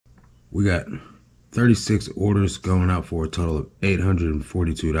We got 36 orders going out for a total of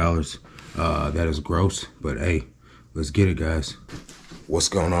 $842. That is gross, but hey, let's get it, guys. What's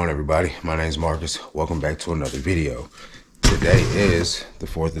going on, everybody? My name's Marcus. Welcome back to another video. Today is the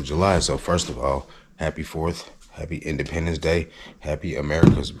 4th of July, so first of all, happy 4th, happy Independence Day, happy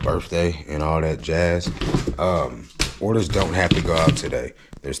America's birthday, and all that jazz. Orders don't have to go out today.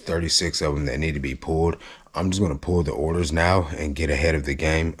 There's 36 of them that need to be pulled. I'm just going to pull the orders now and get ahead of the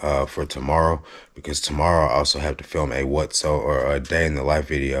game for tomorrow, because tomorrow I also have to film a a day in the life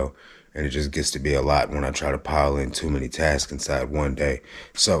video, and it just gets to be a lot when I try to pile in too many tasks inside one day.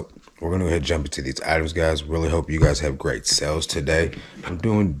 So we're going to go ahead and jump into these items, guys. Really hope you guys have great sales today. I'm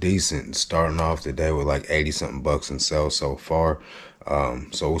doing decent, starting off the day with like 80-something bucks in sales so far.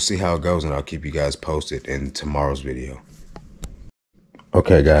 So we'll see how it goes, and I'll keep you guys posted in tomorrow's video.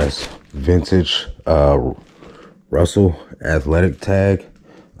 Okay, guys, vintage Russell athletic tag.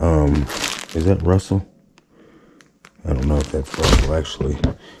 Is that Russell? I don't know if that's Russell, actually.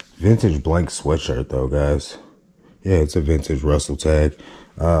 Vintage blank sweatshirt, though, guys. Yeah, it's a vintage Russell tag.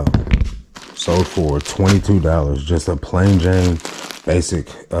 Sold for $22. Just a plain Jane basic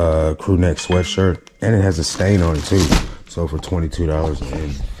crew neck sweatshirt, and it has a stain on it too. Sold for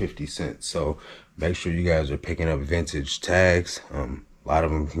 $22.50. So make sure you guys are picking up vintage tags. A lot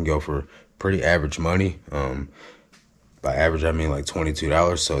of them can go for pretty average money. By average, I mean like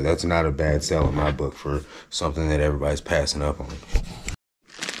 $22. So that's not a bad sell in my book for something that everybody's passing up on.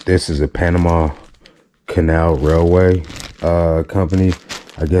 This is a Panama Canal Railway company.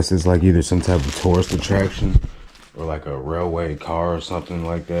 I guess it's like either some type of tourist attraction or like a railway car or something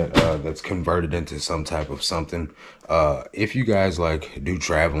like that, that's converted into some type of something. If you guys like do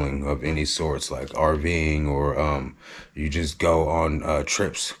traveling of any sorts, like RVing, or you just go on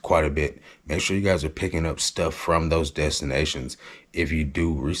trips quite a bit, make sure you guys are picking up stuff from those destinations. If you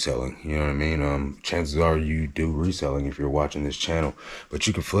do reselling, you know what I mean? Chances are you do reselling if you're watching this channel, but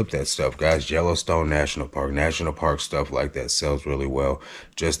you can flip that stuff, guys. Yellowstone National Park stuff like that sells really well.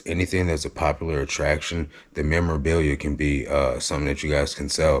 Just anything that's a popular attraction, the memorabilia can be something that you guys can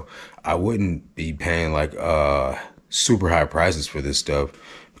sell. I wouldn't be paying like super high prices for this stuff,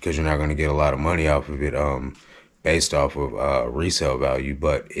 because you're not going to get a lot of money off of it based off of resale value.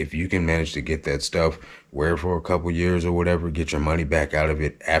 But if you can manage to get that stuff, wear it for a couple years or whatever, get your money back out of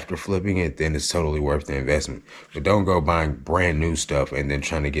it after flipping it, then it's totally worth the investment. But don't go buying brand new stuff and then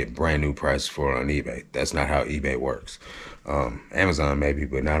trying to get brand new prices for it on eBay. That's not how eBay works. Amazon maybe,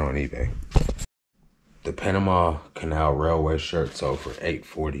 but not on eBay. The Panama Canal Railway shirt sold for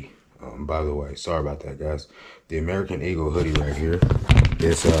 $840. By the way, sorry about that, guys. The American Eagle hoodie right here.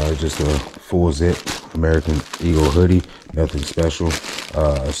 It's just a full zip American Eagle hoodie, nothing special.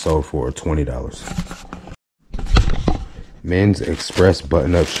 Sold for $20. Men's Express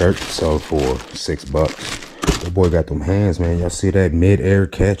button-up shirt sold for $6. The boy got them hands, man. Y'all see that mid-air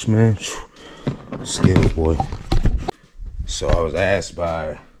catch, man? Skills, boy. So I was asked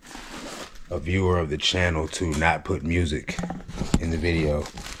by a viewer of the channel to not put music in the video.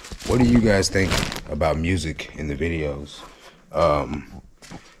 What do you guys think about music in the videos?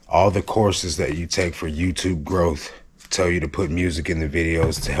 All the courses that you take for YouTube growth tell you to put music in the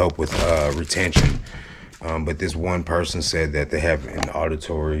videos to help with retention. But this one person said that they have an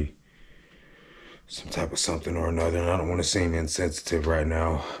auditory, some type of something or another, and I don't want to seem insensitive right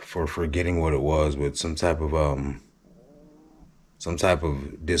now for forgetting what it was, but some type of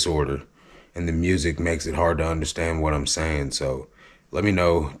disorder, and the music makes it hard to understand what I'm saying. So let me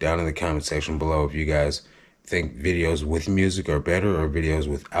know down in the comment section below if you guys think videos with music are better or videos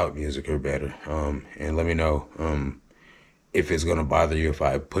without music are better. And let me know if it's going to bother you if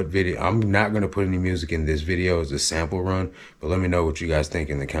I put video. I'm not going to put any music in this video as a sample run, but let me know what you guys think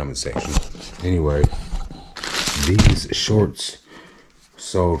in the comment section. Anyway, these shorts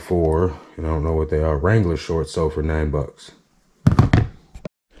sold for, and I don't know what they are, Wrangler shorts sold for $9.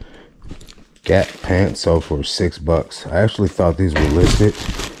 Gap pants sold for $6. I actually thought these were listed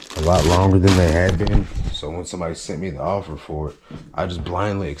a lot longer than they had been. So when somebody sent me the offer for it, I just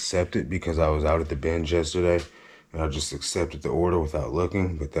blindly accepted because I was out at the bins yesterday, and I just accepted the order without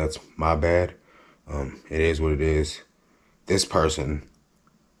looking. But that's my bad. It is what it is. This person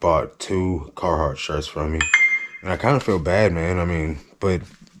bought 2 Carhartt shirts from me, and I kind of feel bad, man. I mean, but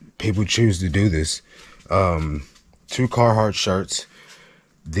people choose to do this. 2 Carhartt shirts.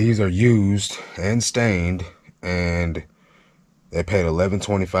 These are used and stained, and they paid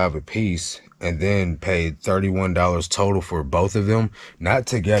 $11.25 a piece, and then paid $31 total for both of them, not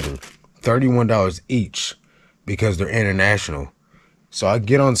together. $31 each, because they're international. So I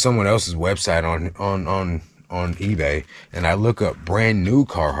get on someone else's website on eBay and I look up brand new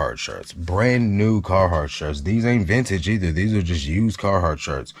Carhartt shirts. Brand new Carhartt shirts. These ain't vintage either. These are just used Carhartt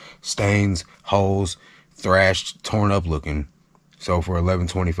shirts. Stains, holes, thrashed, torn up looking. So for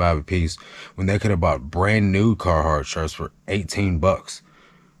 $11.25 a piece, when they could have bought brand new Carhartt shirts for 18 bucks.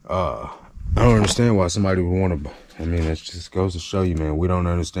 I don't understand why somebody would want to. I mean, it just goes to show you, man, we don't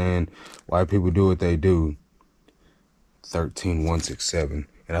understand why people do what they do. 13,167,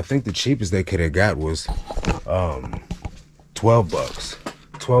 and I think the cheapest they could have got was 12 bucks.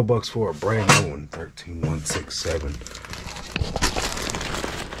 12 bucks for a brand new one. 13,167.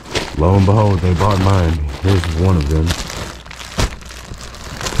 Lo and behold, they bought mine. Here's one of them.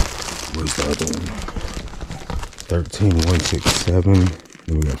 Where's the other one? 13,167.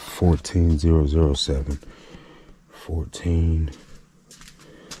 Then we got 14,007. 14,007.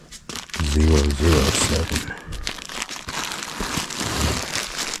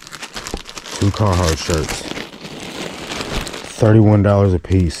 Two Carhartt shirts, $31 a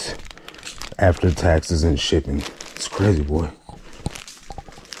piece after taxes and shipping. It's crazy, boy.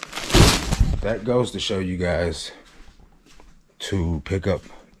 That goes to show you guys to pick up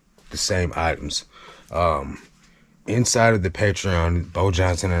the same items. Inside of the Patreon, Bo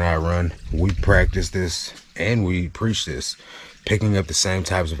Johnson and I run, we practice this and we preach this, picking up the same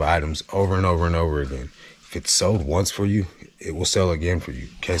types of items over and over and over again. If it's sold once for you, it will sell again for you.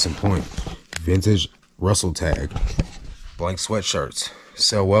 Case in point, vintage Russell tag, blank sweatshirts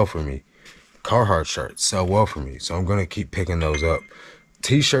sell well for me. Carhartt shirts sell well for me, so I'm gonna keep picking those up.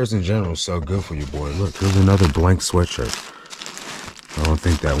 T-shirts in general sell good for you, boy. Look, there's another blank sweatshirt. I don't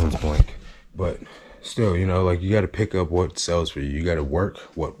think that one's blank, but still, you know, like, you got to pick up what sells for you. You got to work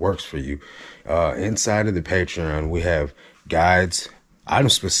what works for you. Inside of the Patreon, we have guides,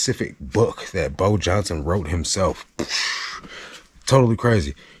 item-specific book that Bo Johnson wrote himself. Totally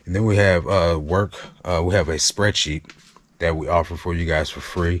crazy. And then we have we have a spreadsheet that we offer for you guys for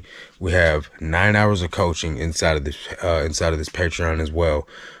free. We have 9 hours of coaching inside of this Patreon as well.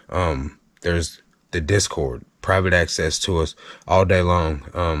 There's the Discord, private access to us all day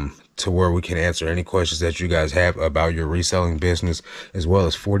long, to where we can answer any questions that you guys have about your reselling business, as well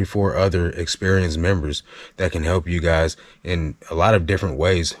as 44 other experienced members that can help you guys in a lot of different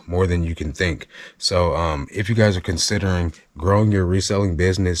ways, more than you can think. So if you guys are considering growing your reselling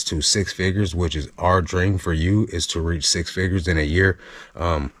business to 6 figures, which is our dream for you, is to reach 6 figures in a year,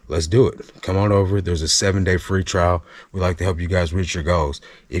 let's do it. Come on over. There's a 7-day free trial. We like to help you guys reach your goals.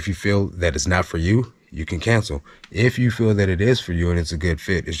 If you feel that it's not for you, you can cancel. If you feel that it is for you and it's a good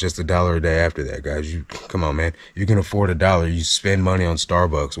fit, it's just $1 a day after that, guys. You come on, man. You can afford $1. You spend money on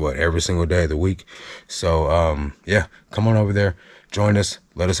Starbucks, every single day of the week. So, yeah, come on over there. Join us.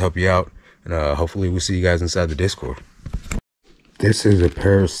 Let us help you out. And hopefully we'll see you guys inside the Discord. This is a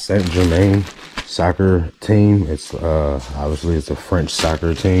Paris Saint-Germain soccer team. It's obviously it's a French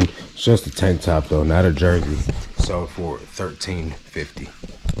soccer team. It's just a tank top though, not a jersey. Sold for $13.50.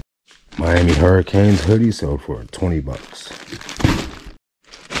 Miami Hurricanes hoodie sold for 20 bucks.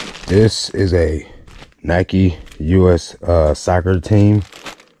 This is a Nike US soccer team,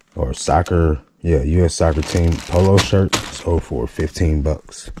 or US soccer team polo shirt, sold for 15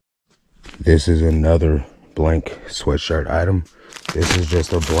 bucks. This is another blank sweatshirt item. This is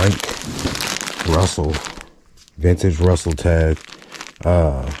just a blank Russell, vintage Russell tag,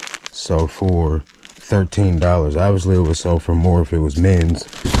 sold for $13. Obviously it was sold for more if it was men's,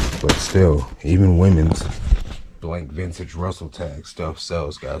 but still, even women's blank vintage Russell tag stuff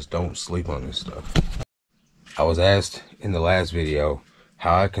sells, guys. Don't sleep on this stuff. I was asked in the last video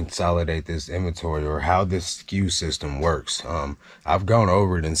how I consolidate this inventory, or how this SKU system works. I've gone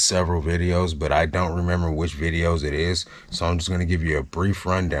over it in several videos, but I don't remember which videos it is, so I'm just going to give you a brief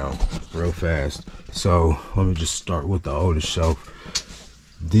rundown real fast. So let me just start with the oldest shelf.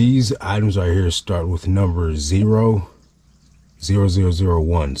 These items right here start with number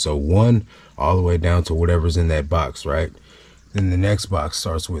 000001. So 1 all the way down to whatever's in that box, right? Then the next box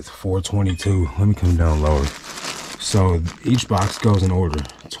starts with 422. Let me come down lower. So each box goes in order: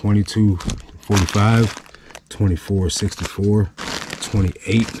 2245, 2464,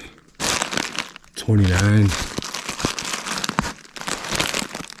 28, 29,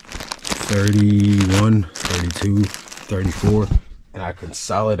 31, 32, 34. And I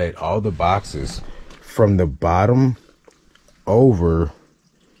consolidate all the boxes from the bottom over,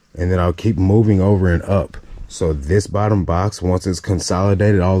 and then I'll keep moving over and up. So this bottom box, once it's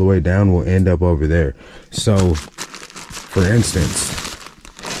consolidated all the way down, will end up over there. So for instance,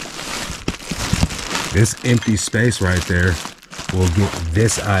 this empty space right there will get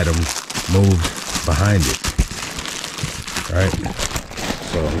this item moved behind it, right?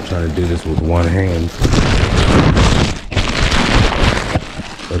 So I'm trying to do this with one hand.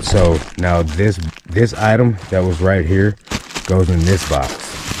 But so now this item that was right here goes in this box.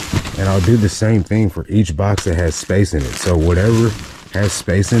 And I'll do the same thing for each box that has space in it. So whatever has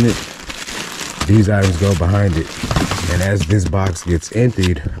space in it, these items go behind it. And as this box gets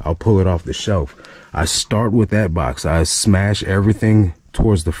emptied, I'll pull it off the shelf. I start with that box. I smash everything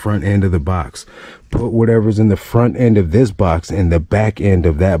towards the front end of the box. Put whatever's in the front end of this box in the back end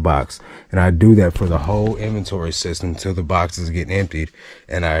of that box. And I do that for the whole inventory system until the boxes get emptied.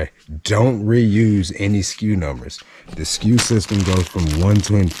 And I don't reuse any SKU numbers. The SKU system goes from 1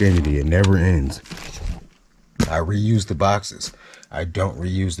 to infinity. It never ends. I reuse the boxes. I don't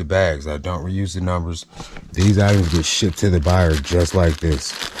reuse the bags. I don't reuse the numbers. These items get shipped to the buyer just like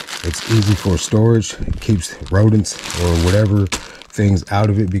this. It's easy for storage. It keeps rodents or whatever things out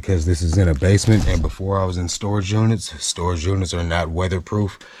of it because this is in a basement. And before I was in storage units are not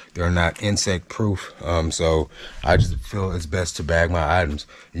weatherproof. They're not insect proof. So I just feel it's best to bag my items.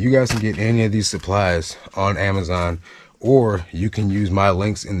 You guys can get any of these supplies on Amazon, or you can use my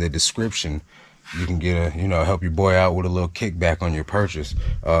links in the description. You can get help your boy out with a little kickback on your purchase.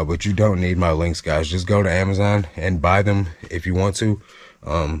 But you don't need my links, guys. Just go to Amazon and buy them if you want to.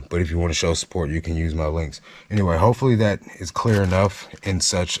 But if you want to show support, you can use my links. Anyway, hopefully that is clear enough in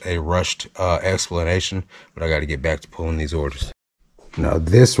such a rushed explanation. But I got to get back to pulling these orders. Now,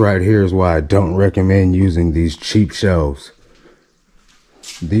 this right here is why I don't recommend using these cheap shelves.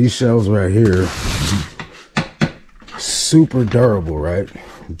 These shelves right here, super durable, right?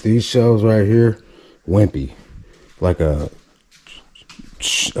 These shelves right here, wimpy, like a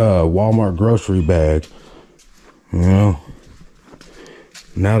Walmart grocery bag. You know,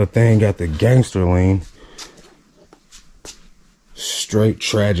 now the thing got the gangster lean, straight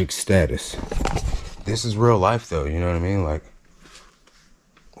tragic status. This is real life though, you know what I mean? Like,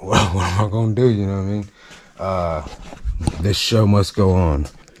 what am I gonna do? You know what I mean? This show must go on.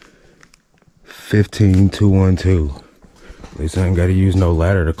 15212. At least I ain't got to use no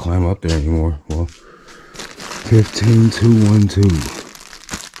ladder to climb up there anymore. Well,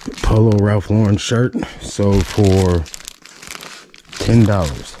 15212. Polo Ralph Lauren shirt sold for $10.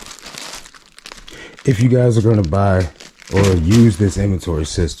 If you guys are going to buy or use this inventory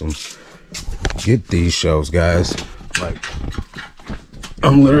system, get these shelves, guys. Like,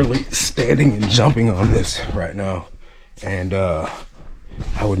 I'm literally standing and jumping on this right now. And I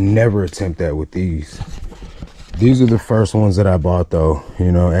would never attempt that with these. These are the first ones that I bought though.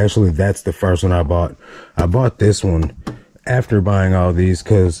 You know, actually that's the first one I bought. I bought this one after buying all these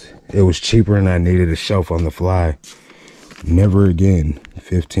because it was cheaper and I needed a shelf on the fly. Never again.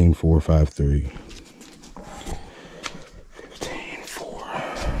 15453.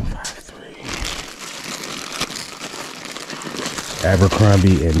 15453.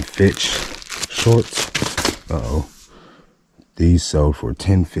 Abercrombie and Fitch shorts. Uh-oh. These sold for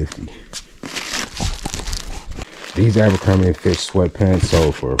 $10.50. These Abercrombie and Fitch sweatpants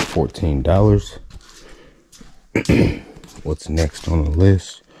sold for $14. What's next on the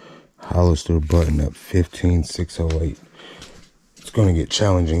list? Hollister button-up, $15,608. It's going to get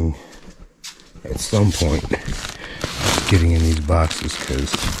challenging at some point getting in these boxes because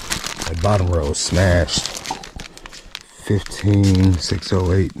my bottom row is smashed.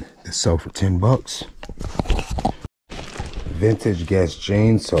 $15,608. This sold for $10. Vintage Guess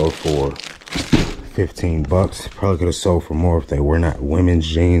jeans sold for $15. Probably could have sold for more if they were not women's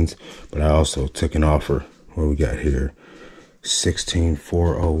jeans, but I also took an offer. What we got here?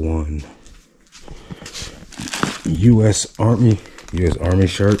 $16,401. U.S. Army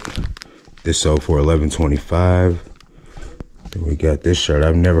shirt. This sold for $11.25. Then we got this shirt.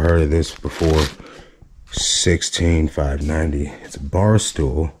 I've never heard of this before. $16,590. It's a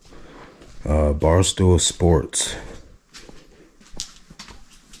Barstool. Barstool Sports.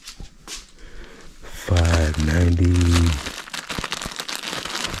 $590.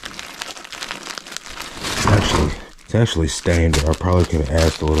 It's actually standard. I probably could have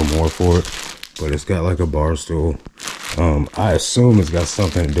asked a little more for it, but it's got like a bar stool. I assume it's got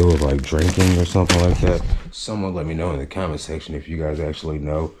something to do with like drinking or something like that. Someone let me know in the comment section if you guys actually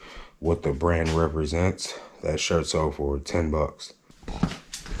know what the brand represents. That shirt sold for $10.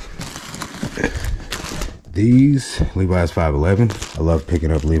 These Levi's 511. I love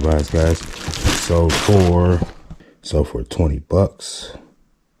picking up Levi's, guys. Sold for $20.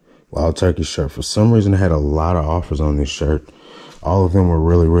 Wild Turkey shirt. For some reason, I had a lot of offers on this shirt. All of them were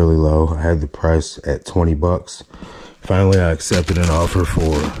really, really low. I had the price at $20. Finally, I accepted an offer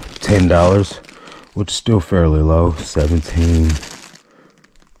for $10, which is still fairly low.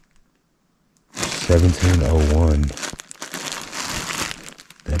 $17.01.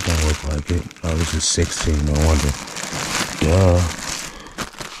 That don't look like it. Oh, this is $16. No wonder. Duh.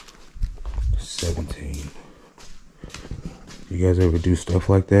 17. You guys ever do stuff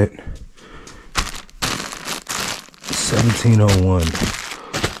like that? 1701.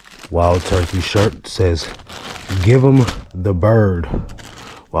 Wild Turkey shirt says, "Give 'em the bird."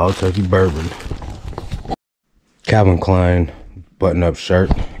 Wild Turkey bourbon. Calvin Klein button-up shirt.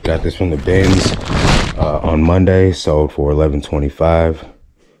 Got this from the bins on Monday. Sold for $11.25.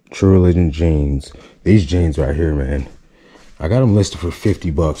 True Religion jeans. These jeans right here, man. I got them listed for 50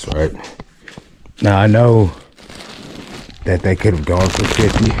 bucks, right? Now I know that they could have gone for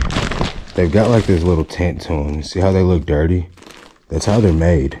 50. They've got like this little tint to them. You see how they look dirty? That's how they're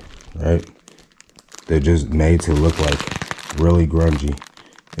made, right? They're just made to look like really grungy.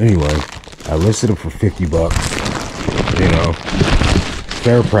 Anyway, I listed them for 50 bucks. You know,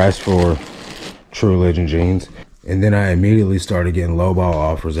 fair price for True Religion jeans. And then I immediately started getting lowball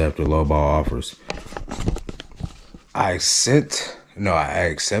offers after lowball offers. I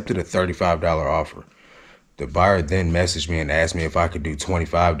accepted a $35 offer. The buyer then messaged me and asked me if I could do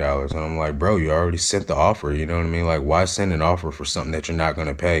 $25. And I'm like, bro, you already sent the offer. You know what I mean? Like, why send an offer for something that you're not going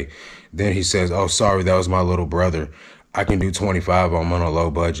to pay? Then he says, oh, sorry, that was my little brother. I can do 25. I'm on a low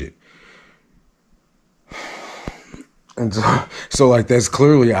budget. And so like, that's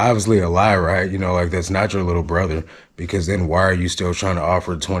clearly, obviously a lie, right? You know, like, that's not your little brother, because then why are you still trying to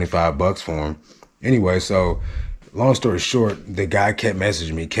offer 25 bucks for him? Anyway, so long story short, the guy kept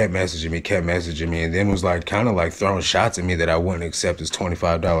messaging me, and then was like kind of like throwing shots at me that I wouldn't accept his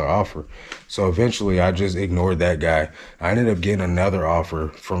 $25 offer. So eventually I just ignored that guy. I ended up getting another offer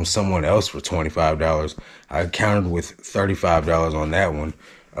from someone else for $25. I countered with $35 on that one.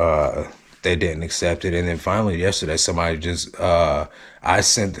 They didn't accept it. And then finally yesterday, somebody just, I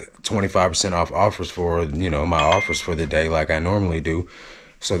sent 25% off offers for, you know, my offers for the day like I normally do.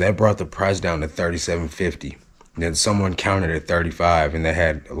 So that brought the price down to $37.50. Then someone counted at 35 and they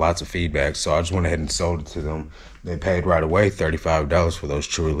had lots of feedback. So I just went ahead and sold it to them. They paid right away $35 for those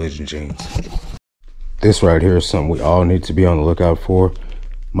True Religion jeans. This right here is something we all need to be on the lookout for.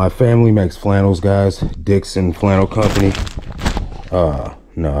 My family makes flannels, guys. Dixon Flannel Company.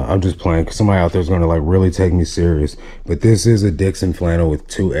 No, I'm just playing, because somebody out there is going to like really take me serious. But this is a Dixon flannel with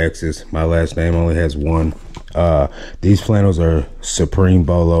 2 X's. My last name only has 1. These flannels are Supreme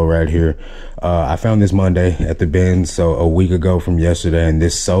Bolo right here. I found this Monday at the bins, so a week ago from yesterday, and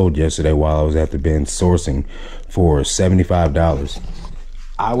this sold yesterday while I was at the bins sourcing for $75.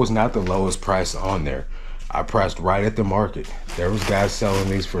 I was not the lowest price on there. I priced right at the market. There was guys selling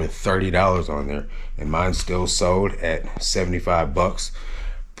these for $30 on there, and mine still sold at 75 bucks.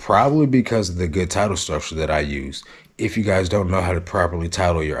 Probably because of the good title structure that I use. If you guys don't know how to properly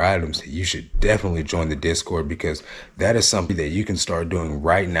title your items, you should definitely join the Discord, because that is something that you can start doing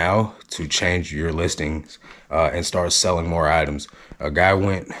right now to change your listings and start selling more items. A guy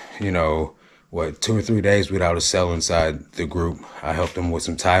went, you know, 2 or 3 days without a sell inside the group. I helped him with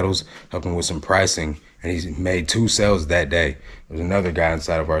some titles, helped him with some pricing, and he made 2 sales that day. There's another guy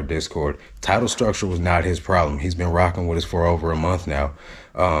inside of our Discord. Title structure was not his problem. He's been rocking with us for over a month now.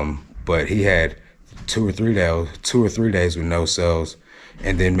 But he had 2 or 3 days with no sales,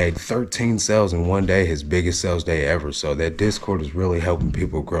 and then made 13 sales in one day, his biggest sales day ever. So that Discord is really helping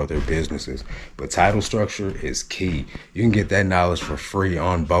people grow their businesses. But title structure is key. You can get that knowledge for free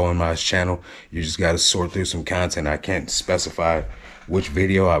on Bo and My's channel. You just got to sort through some content. I can't specify which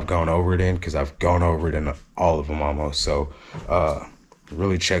video I've gone over it in, because I've gone over it in all of them almost. So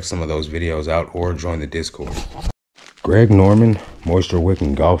really check some of those videos out, or join the Discord. Greg Norman moisture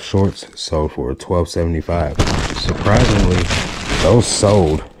wicking golf shorts sold for $12.75. Surprisingly, those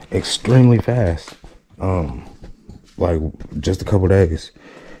sold extremely fast. Like just a couple days.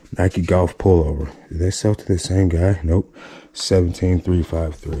 Nike golf pullover. Did they sell to the same guy? Nope.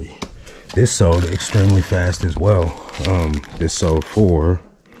 17,353. This sold extremely fast as well. This sold for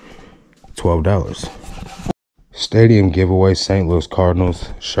 $12. Stadium giveaway St. Louis Cardinals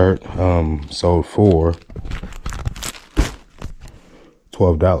shirt sold for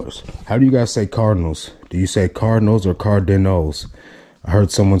 $12. How do you guys say Cardinals? Do you say Cardinals or Cardinals? I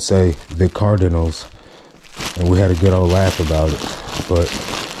heard someone say the Cardinals, and we had a good old laugh about it. But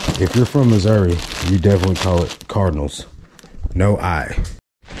if you're from Missouri, you definitely call it Cardinals. No I.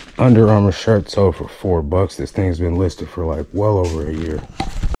 Under Armour shirt sold for $4. This thing's been listed for like well over a year.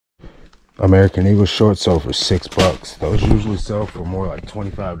 American Eagle shorts sold for $6. Those usually sell for more like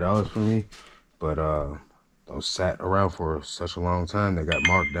 $25 for me, but those sat around for such a long time they got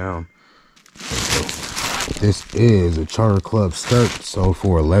marked down. This is a Charter Club skirt sold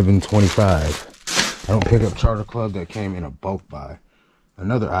for $11.25. I don't pick up Charter Club. That came in a bulk buy.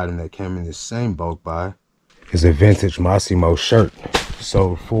 Another item that came in the same bulk buy is a vintage Massimo shirt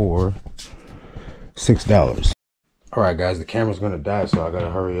sold for $6. All right, guys, the camera's gonna die, so I gotta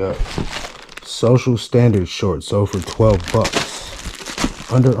hurry up. Social Standard shorts sold for 12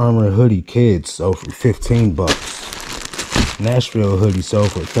 bucks. Under Armour hoodie kids sold for 15 bucks. Nashville hoodie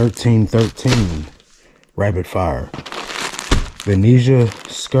sold for $13.13. Rapid fire. Venetia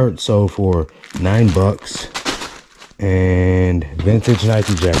skirt sold for 9 bucks. And vintage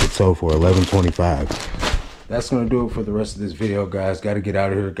Nike jacket sold for $11.25. That's going to do it for the rest of this video, guys. Got to get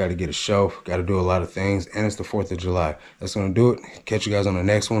out of here. Got to get a show. Got to do a lot of things. And it's the 4th of July. That's going to do it. Catch you guys on the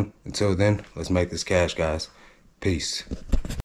next one. Until then, let's make this cash, guys. Peace.